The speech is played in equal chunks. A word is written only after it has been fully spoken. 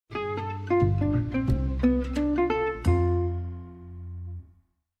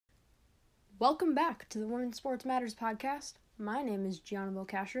Welcome back to the Women's Sports Matters podcast. My name is Gianna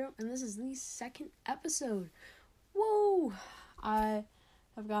Belcastro, and this is the second episode. Whoa! I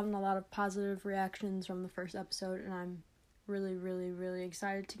have gotten a lot of positive reactions from the first episode, and I'm really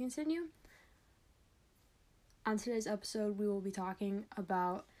excited to continue. On today's episode, we will be talking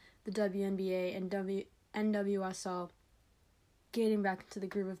about the WNBA and NWSL getting back into the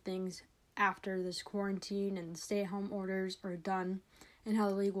groove of things after this quarantine and stay-at-home orders are done, and how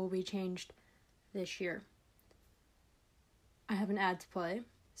the league will be changed this year. I have an ad to play,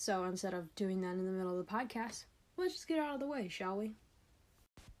 so instead of doing that in the middle of the podcast, let's just get out of the way, shall we?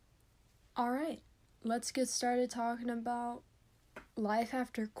 Alright, let's get started talking about life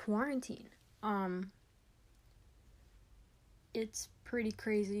after quarantine. It's pretty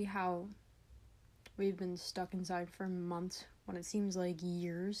crazy how we've been stuck inside for months when it seems like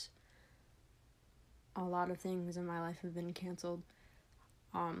years. A lot of things in my life have been canceled.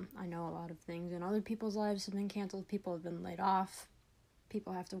 I know a lot of things in other people's lives have been canceled. People have been laid off.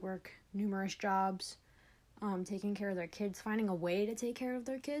 People have to work numerous jobs, taking care of their kids, finding a way to take care of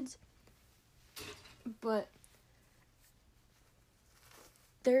their kids. But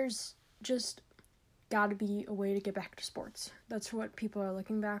there's just got to be a way to get back to sports. That's what people are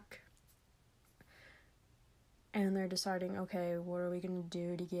looking back. And they're deciding, okay, what are we going to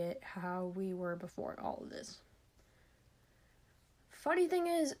do to get how we were before all of this? Funny thing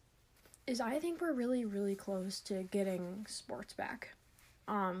is I think we're really close to getting sports back.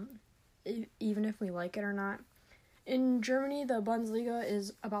 Even if we like it or not. In Germany, the Bundesliga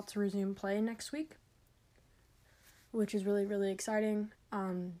is about to resume play next week, which is really exciting.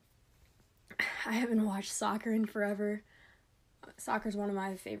 I haven't watched soccer in forever. Soccer is one of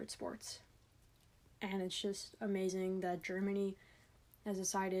my favorite sports. And it's just amazing that Germany has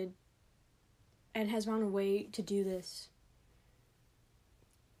decided and has found a way to do this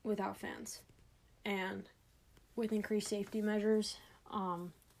without fans and with increased safety measures.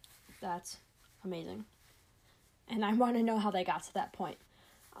 That's amazing. And I want to know how they got to that point.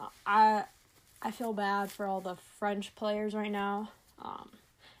 I feel bad for all the French players right now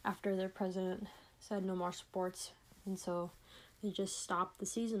after their president said no more sports, and so they just stopped the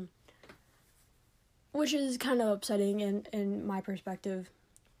season, which is kind of upsetting in my perspective,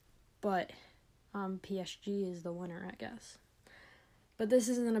 but PSG is the winner, I guess. But this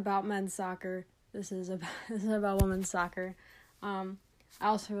isn't about men's soccer. This is about women's soccer. I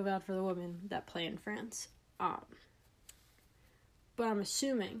also feel bad for the women that play in France. But I'm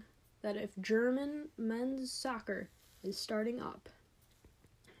assuming that if German men's soccer is starting up,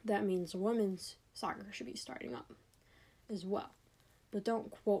 that means women's soccer should be starting up as well. But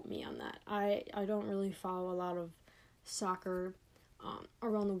don't quote me on that. I don't really follow a lot of soccer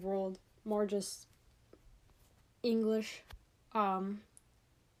around the world. More just English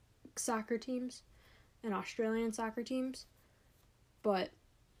soccer teams and Australian soccer teams. But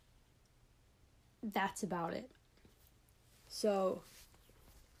that's about it. So,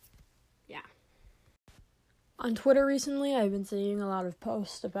 yeah. On Twitter recently, I've been seeing a lot of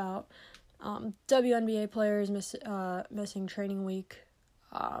posts about WNBA players missing training week,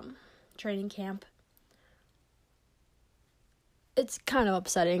 training camp. It's kind of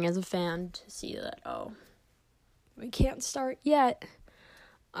upsetting as a fan to see that, we can't start yet.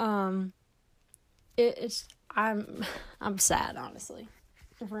 I'm sad, honestly,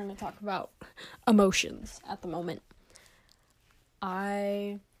 if we're going to talk about emotions at the moment.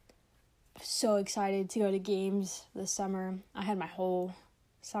 I'm so excited to go to games this summer. I had my whole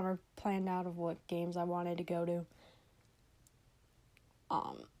summer planned out of what games I wanted to go to.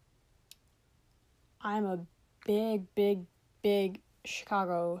 I'm a big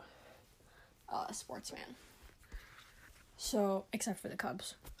Chicago sports fan. So, except for the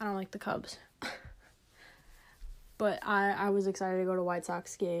Cubs. I don't like the Cubs. But I was excited to go to White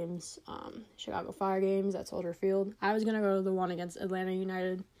Sox games, Chicago Fire games at Soldier Field. I was going to go to the one against Atlanta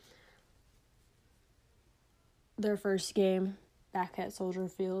United. Their first game back at Soldier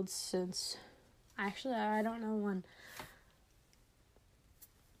Field since, actually, I don't know when.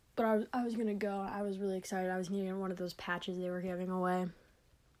 But I was going to go. I was really excited. I was going to get one of those patches they were giving away.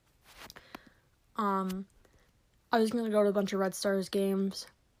 I was going to go to a bunch of Red Stars games.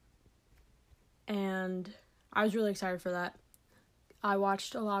 And I was really excited for that. I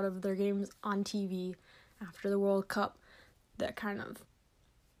watched a lot of their games on TV after the World Cup.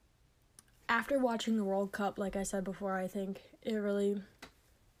 After watching the World Cup, like I said before, I think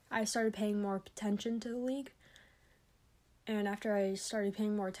I started paying more attention to the league. And after I started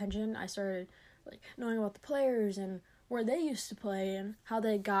paying more attention, I started knowing about the players and where they used to play and how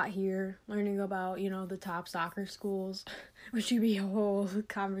they got here, learning about, the top soccer schools, which would be a whole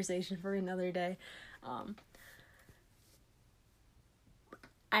conversation for another day.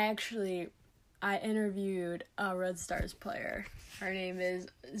 I interviewed a Red Stars player. Her name is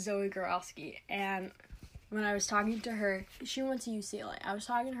Zoe Gorowski, and when I was talking to her, she went to UCLA. I was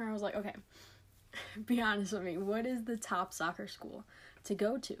talking to her, I was like, okay, be honest with me, what is the top soccer school to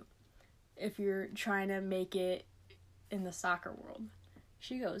go to if you're trying to make it in the soccer world?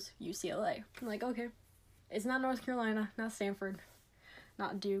 She goes, UCLA. I'm like, okay. It's not North Carolina, not Stanford,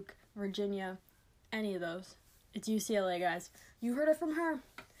 not Duke, Virginia, any of those. It's UCLA, guys. You heard it from her,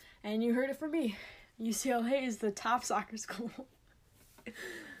 and you heard it from me. UCLA is the top soccer school.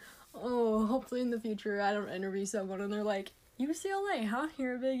 Oh, hopefully in the future I don't interview someone and they're like, UCLA, huh?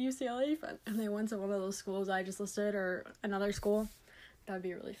 You're a big UCLA fan. And they went to one of those schools I just listed or another school. That'd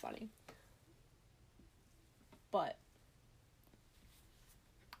be really funny. But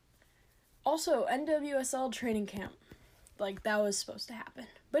also, NWSL training camp. That was supposed to happen.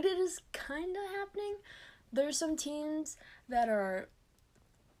 But it is kind of happening. There's some teams that are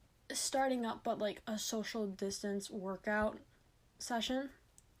starting up, but a social distance workout session,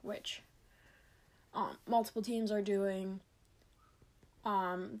 which multiple teams are doing.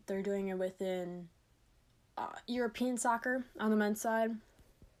 They're doing it within European soccer on the men's side.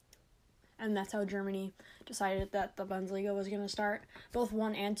 And that's how Germany decided that the Bundesliga was going to start, both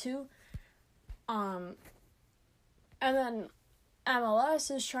 1 and 2. And then MLS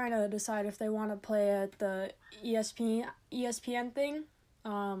is trying to decide if they want to play at the ESPN thing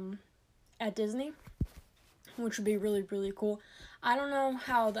at Disney, which would be really, really cool. I don't know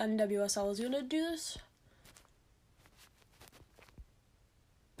how the NWSL is going to do this,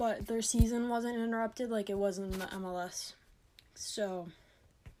 but their season wasn't interrupted like it was in the MLS. So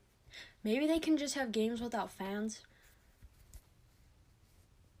maybe they can just have games without fans.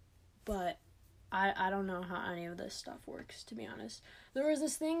 But I don't know how any of this stuff works, to be honest. There was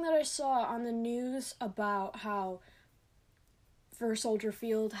this thing that I saw on the news about how, for Soldier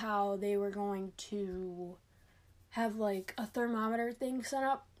Field, how they were going to have, a thermometer thing set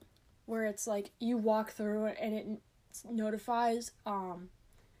up, where it's, you walk through it and it notifies,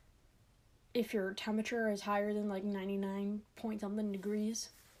 if your temperature is higher than, 99 point something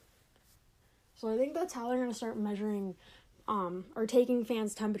degrees. So I think that's how they're going to start measuring or taking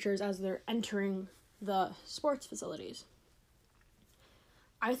fans' temperatures as they're entering the sports facilities.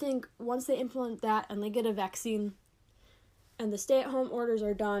 I think once they implement that and they get a vaccine and the stay-at-home orders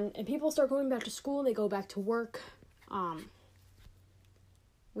are done and people start going back to school, they go back to work,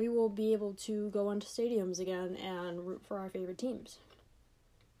 we will be able to go into stadiums again and root for our favorite teams.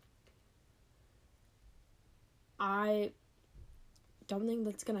 I don't think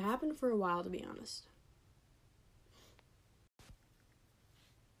that's going to happen for a while, to be honest.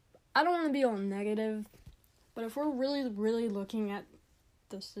 I don't want to be all negative, but if we're really, really looking at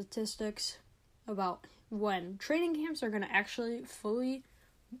the statistics about when training camps are going to actually fully,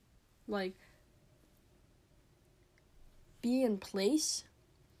 be in place,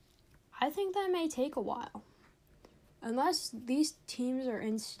 I think that may take a while. Unless these teams are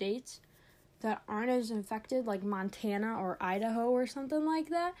in states that aren't as infected, like Montana or Idaho or something like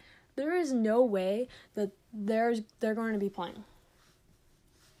that, there is no way that they're going to be playing.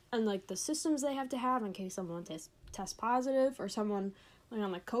 And, the systems they have to have in case someone tests positive or someone,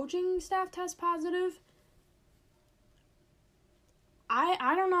 on the coaching staff tests positive,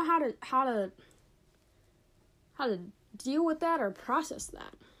 I don't know how to deal with that or process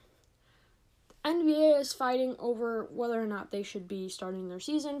that. NBA is fighting over whether or not they should be starting their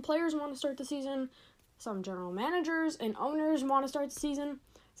season. Players want to start the season. Some general managers and owners want to start the season.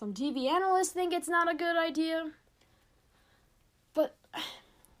 Some TV analysts think it's not a good idea. But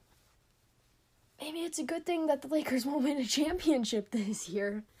maybe it's a good thing that the Lakers won't win a championship this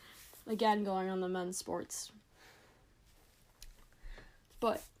year. Again, going on the men's sports.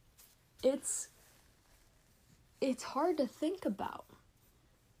 But it's hard to think about.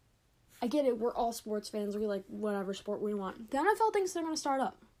 I get it, we're all sports fans, we like whatever sport we want. The NFL thinks they're going to start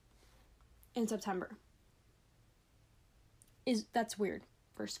up in September. That's weird,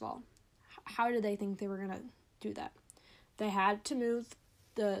 first of all. How did they think they were going to do that? They had to move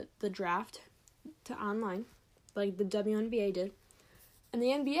the draft to online, like the WNBA did. And the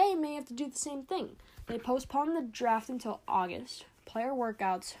NBA may have to do the same thing. They postponed the draft until August. Player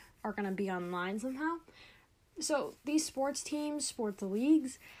workouts are going to be online somehow. So these sports teams, sports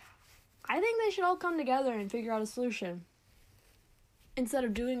leagues, I think they should all come together and figure out a solution instead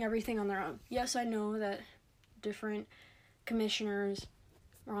of doing everything on their own. Yes, I know that different commissioners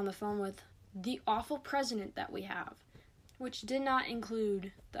are on the phone with the awful president that we have. which did not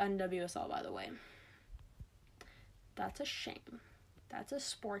include the NWSL, by the way. That's a shame. That's a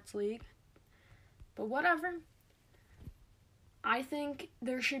sports league. But whatever. I think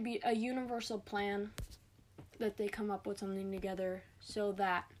there should be a universal plan that they come up with something together so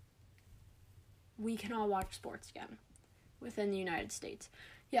that we can all watch sports again within the United States.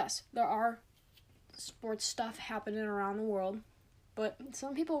 Yes, there are sports stuff happening around the world, but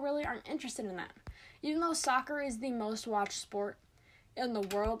some people really aren't interested in that. Even though soccer is the most watched sport in the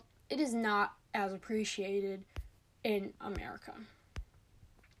world, it is not as appreciated in America.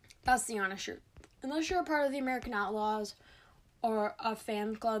 That's the honest truth. Unless you're a part of the American Outlaws or a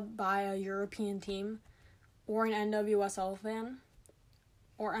fan club by a European team or an NWSL fan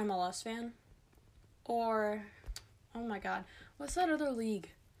or MLS fan or, oh my god, what's that other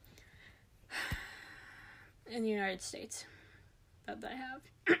league in the United States that they have?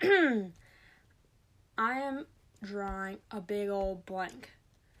 I am drawing a big old blank.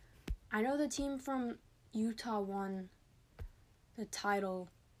 I know the team from Utah won the title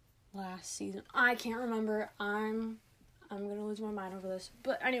last season. I can't remember. I'm gonna lose my mind over this.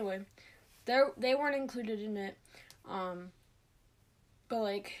 But anyway, they weren't included in it. But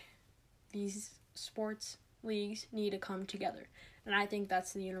like, these sports leagues need to come together, and I think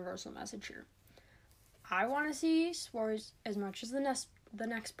that's the universal message here. I want to see sports as much as the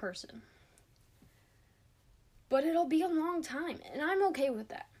next person, but it'll be a long time, and I'm okay with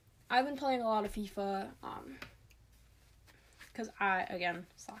that. I've been playing a lot of FIFA, because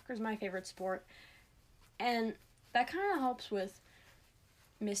soccer is my favorite sport, and that kind of helps with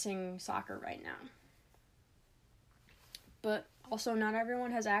missing soccer right now. But also, not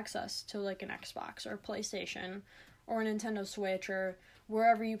everyone has access to like an Xbox or a PlayStation or a Nintendo Switch or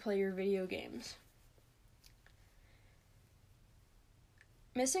wherever you play your video games.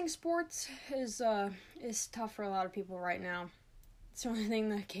 Missing sports is tough for a lot of people right now. It's the only thing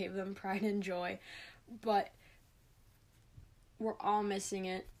that gave them pride and joy, but we're all missing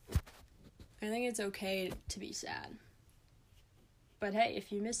it. I think it's okay to be sad. But hey,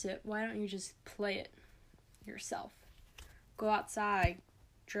 if you miss it, why don't you just play it yourself? Go outside,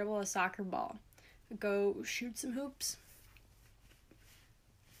 dribble a soccer ball, go shoot some hoops.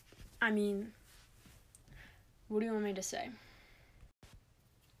 I mean, what do you want me to say?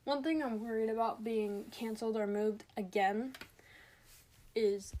 One thing I'm worried about being canceled or moved again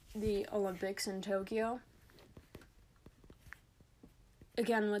is the Olympics in Tokyo.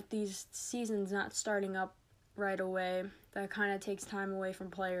 Again, with these seasons not starting up right away, that kind of takes time away from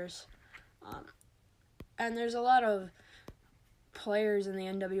players. And there's a lot of players in the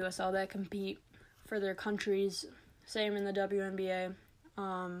NWSL that compete for their countries. Same in the WNBA.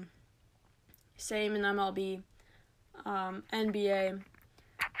 Same in MLB. NBA.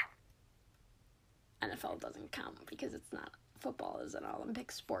 NFL doesn't count because it's not. Football is an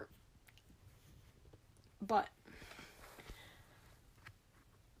Olympic sport. But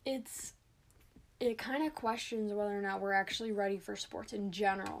it kind of questions whether or not we're actually ready for sports in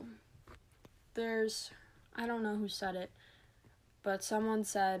general. I don't know who said it, but someone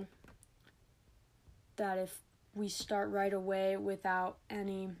said that if we start right away without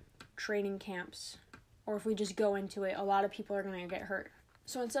any training camps, or if we just go into it, a lot of people are going to get hurt.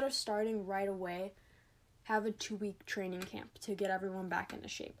 So instead of starting right away, have a 2-week training camp to get everyone back into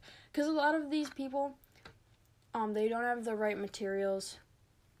shape. Because a lot of these people, they don't have the right materials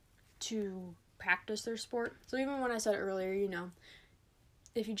to practice their sport. So even when I said earlier,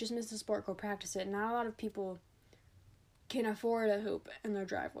 if you just miss a sport, go practice it. Not a lot of people can afford a hoop in their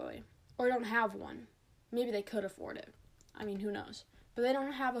driveway, or don't have one. Maybe they could afford it. I mean, who knows? But they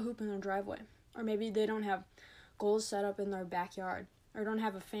don't have a hoop in their driveway. Or maybe they don't have goals set up in their backyard, or don't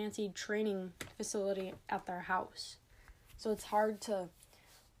have a fancy training facility at their house. So it's hard to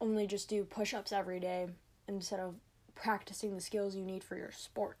only just do push-ups every day instead of practicing the skills you need for your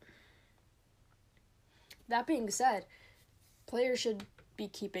sport. That being said, players should be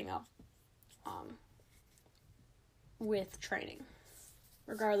keeping up with training,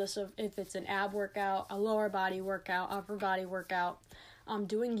 regardless of if it's an ab workout, a lower body workout, upper body workout,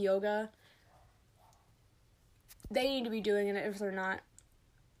 doing yoga. They need to be doing it. If they're not,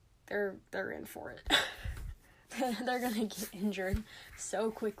 they're in for it. They're gonna get injured so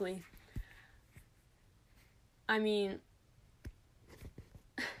quickly. I mean,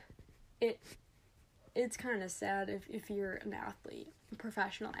 it's kind of sad if you're an athlete, a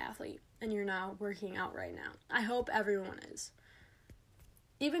professional athlete, and you're not working out right now. I hope everyone is.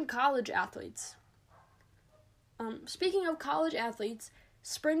 Even college athletes. Speaking of college athletes,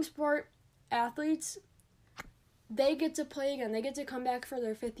 spring sport athletes, they get to play again. They get to come back for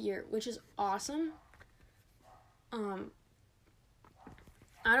their 5th year, which is awesome.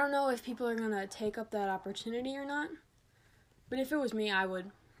 I don't know if people are going to take up that opportunity or not, but if it was me, I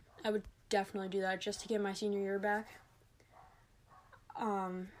would definitely do that just to get my senior year back.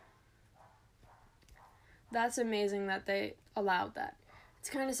 That's amazing that they allowed that. It's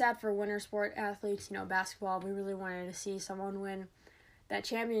kind of sad for winter sport athletes, basketball. We really wanted to see someone win that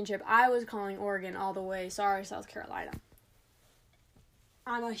championship. I was calling Oregon all the way. Sorry, South Carolina.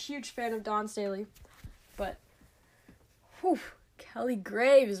 I'm a huge fan of Dawn Staley, but Kelly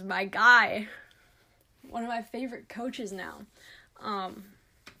Graves, my guy. One of my favorite coaches now.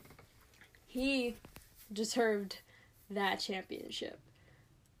 He deserved that championship.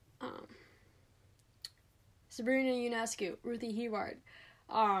 Sabrina Ionescu, Ruthie Heward,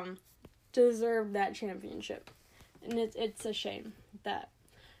 deserved that championship. And it's a shame that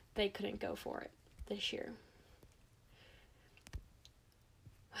they couldn't go for it this year.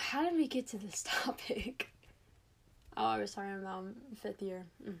 How did we get to this topic? Oh, I was talking about fifth year.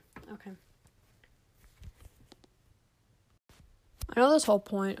 Okay. I know this whole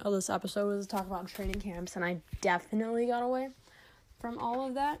point of this episode was to talk about training camps, and I definitely got away from all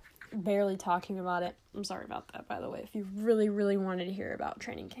of that. Barely talking about it. I'm sorry about that, by the way, if you really, really wanted to hear about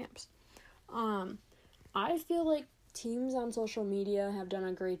training camps. I feel like teams on social media have done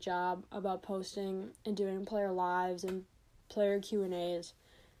a great job about posting and doing player lives and player Q&As,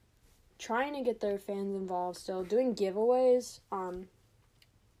 trying to get their fans involved still, doing giveaways,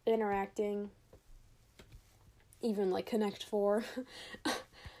 interacting, even like Connect 4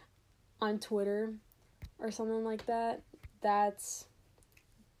 on Twitter or something like that. That's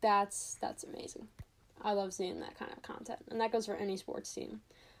amazing. I love seeing that kind of content, and that goes for any sports team.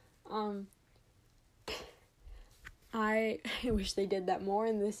 I wish they did that more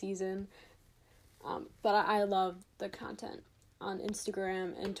in this season, but I love the content on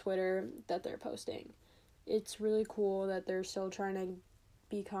Instagram and Twitter that they're posting. It's really cool that they're still trying to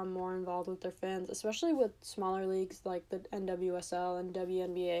become more involved with their fans, especially with smaller leagues like the NWSL and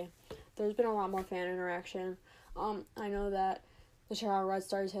WNBA. There's been a lot more fan interaction. I know that the Chicago Red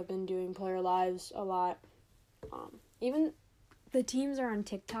Stars have been doing player lives a lot. Even the teams are on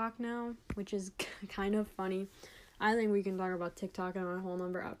TikTok now, which is kind of funny. I think we can talk about TikTok on a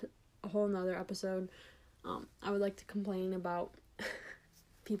whole nother episode. I would like to complain about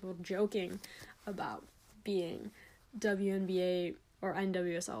people joking about being WNBA or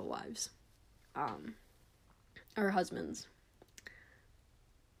NWSL wives, or husbands.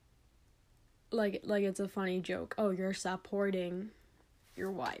 Like it's a funny joke. Oh, you're supporting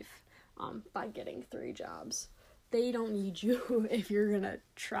your wife by getting 3 jobs. They don't need you if you're gonna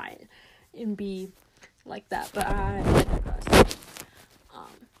try and be like that. But I digress.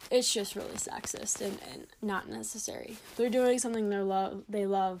 It's just really sexist and not necessary. They're doing something they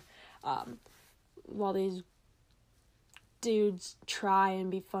love, while these dudes try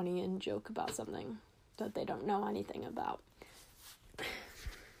and be funny and joke about something that they don't know anything about.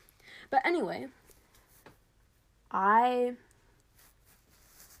 But anyway, I'll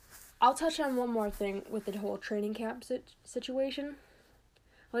touch on one more thing with the whole training camp situation.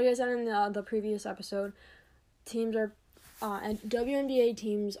 Like I said in the previous episode, teams are, and WNBA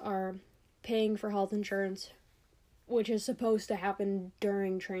teams are paying for health insurance, which is supposed to happen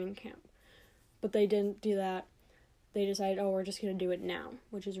during training camp. But they didn't do that. They decided, we're just going to do it now,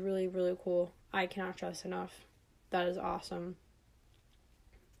 which is really, really cool. I cannot stress enough. That is awesome.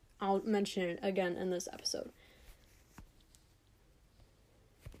 I'll mention it again in this episode.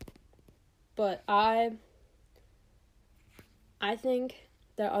 But I think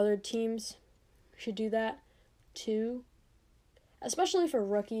that other teams should do that too, especially for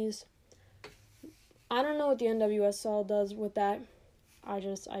rookies. I don't know what the NWSL does with that. I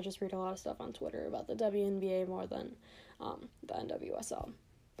just read a lot of stuff on Twitter about the WNBA more than the NWSL.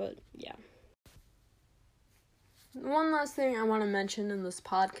 But yeah. One last thing I want to mention in this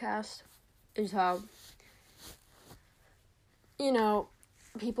podcast is how,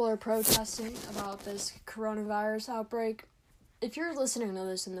 people are protesting about this coronavirus outbreak. If you're listening to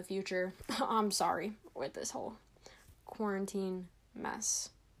this in the future, I'm sorry with this whole quarantine mess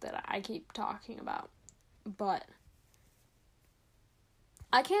that I keep talking about. But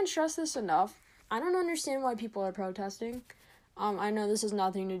I can't stress this enough. I don't understand why people are protesting. I know this has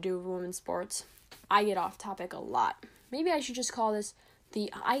nothing to do with women's sports. I get off topic a lot. Maybe I should just call this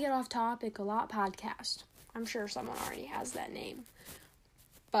the I Get Off Topic a Lot podcast. I'm sure someone already has that name.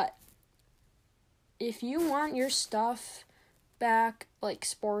 But if you want your stuff back, like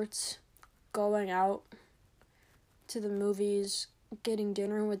sports, going out to the movies, getting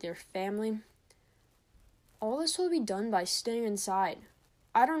dinner with your family, all this will be done by staying inside.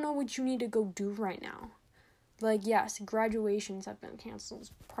 I don't know what you need to go do right now. Like, yes, graduations have been canceled.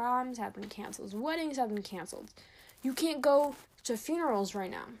 Proms have been canceled. Weddings have been canceled. You can't go to funerals right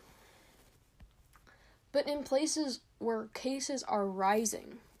now. But in places where cases are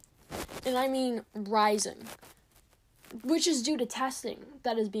rising, and I mean rising, which is due to testing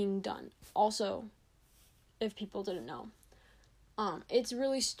that is being done. Also, if people didn't know, it's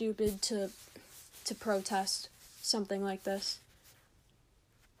really stupid to protest something like this.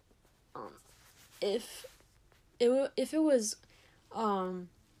 If it was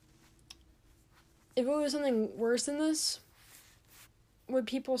something worse than this, would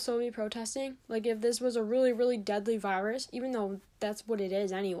people still be protesting? Like, if this was a really, really deadly virus, even though that's what it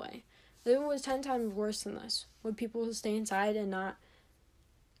is anyway, if it was 10 times worse than this, would people stay inside and not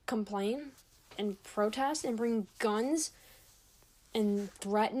complain and protest and bring guns and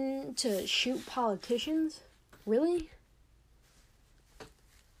threaten to shoot politicians? Really?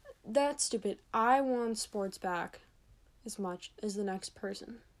 That's stupid. I want sports back as much as the next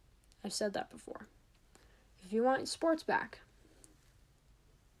person. I've said that before. If you want sports back,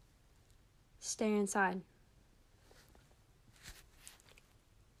 stay inside.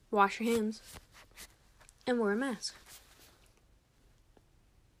 Wash your hands. And wear a mask.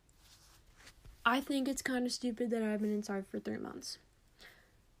 I think it's kind of stupid that I've been inside for 3 months.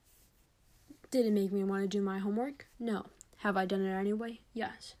 Did it make me want to do my homework? No. Have I done it anyway?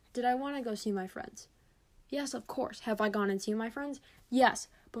 Yes. Did I want to go see my friends? Yes, of course. Have I gone and seen my friends? Yes,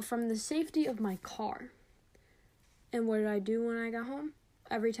 but from the safety of my car. And what did I do when I got home?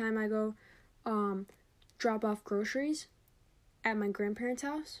 Every time I go drop off groceries at my grandparents'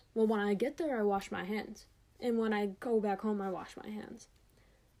 house, well, when I get there, I wash my hands. And when I go back home, I wash my hands.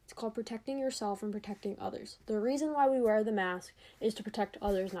 It's called protecting yourself and protecting others. The reason why we wear the mask is to protect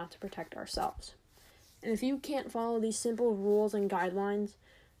others, not to protect ourselves. And if you can't follow these simple rules and guidelines,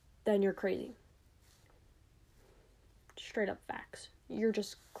 then you're crazy. Straight up facts. You're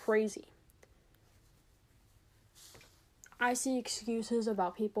just crazy. I see excuses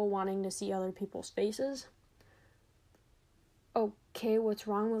about people wanting to see other people's faces. Okay, what's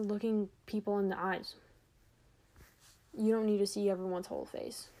wrong with looking people in the eyes? You don't need to see everyone's whole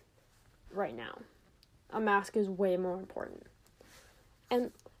face right now. A mask is way more important.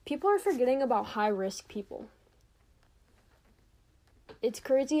 And people are forgetting about high-risk people. It's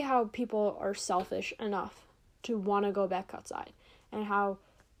crazy how people are selfish enough to want to go back outside and how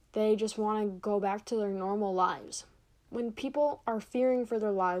they just want to go back to their normal lives. When people are fearing for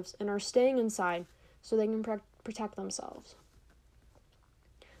their lives and are staying inside so they can protect themselves.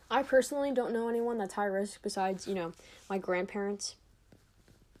 I personally don't know anyone that's high risk besides, my grandparents.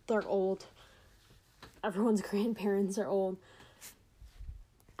 They're old. Everyone's grandparents are old.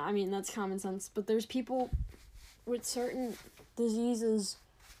 I mean, that's common sense. But there's people with certain diseases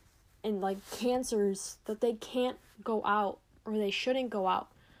and, cancers that they can't go out or they shouldn't go out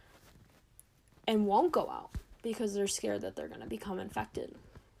and won't go out because they're scared that they're going to become infected.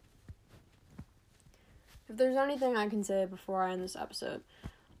 If there's anything I can say before I end this episode,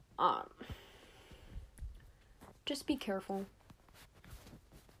 just be careful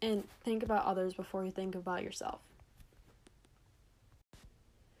and think about others before you think about yourself.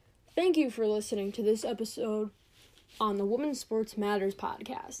 Thank you for listening to this episode on the Women's Sports Matters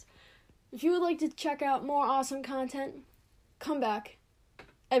podcast. If you would like to check out more awesome content, come back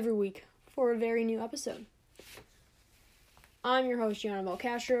every week for a very new episode. I'm your host, Gianna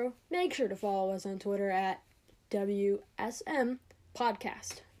Castro. Make sure to follow us on Twitter at WSM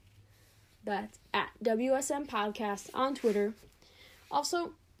Podcast. That's at WSM Podcast on Twitter.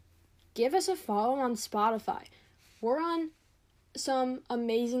 Also, give us a follow on Spotify. We're on some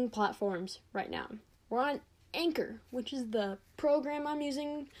amazing platforms right now. We're on Anchor, which is the program I'm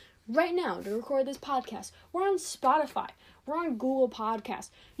using right now to record this podcast. We're on Spotify. We're on Google Podcasts.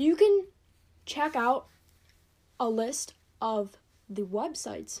 You can check out a list of the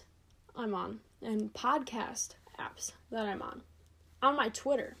websites I'm on and podcast apps that I'm on my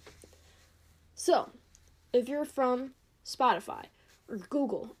Twitter. So, if you're from Spotify or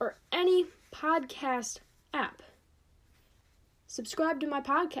Google or any podcast app, subscribe to my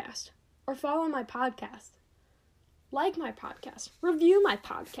podcast or follow my podcast. Like my podcast. Review my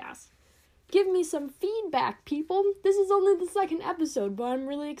podcast. Give me some feedback, people. This is only the second episode, but I'm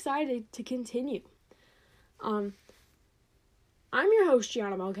really excited to continue. I'm your host,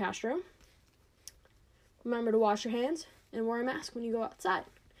 Gianna Castro. Remember to wash your hands and wear a mask when you go outside.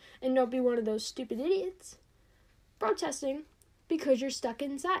 And don't be one of those stupid idiots protesting because you're stuck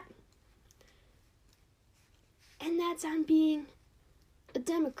inside. And that's on being a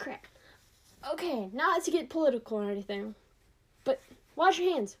Democrat. Okay, not to get political or anything, but wash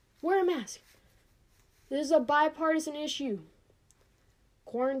your hands, wear a mask, This is a bipartisan issue.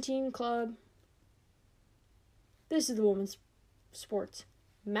 Quarantine Club. This is the Women's Sports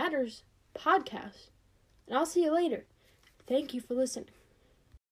Matters podcast. And I'll see you later. Thank you for listening.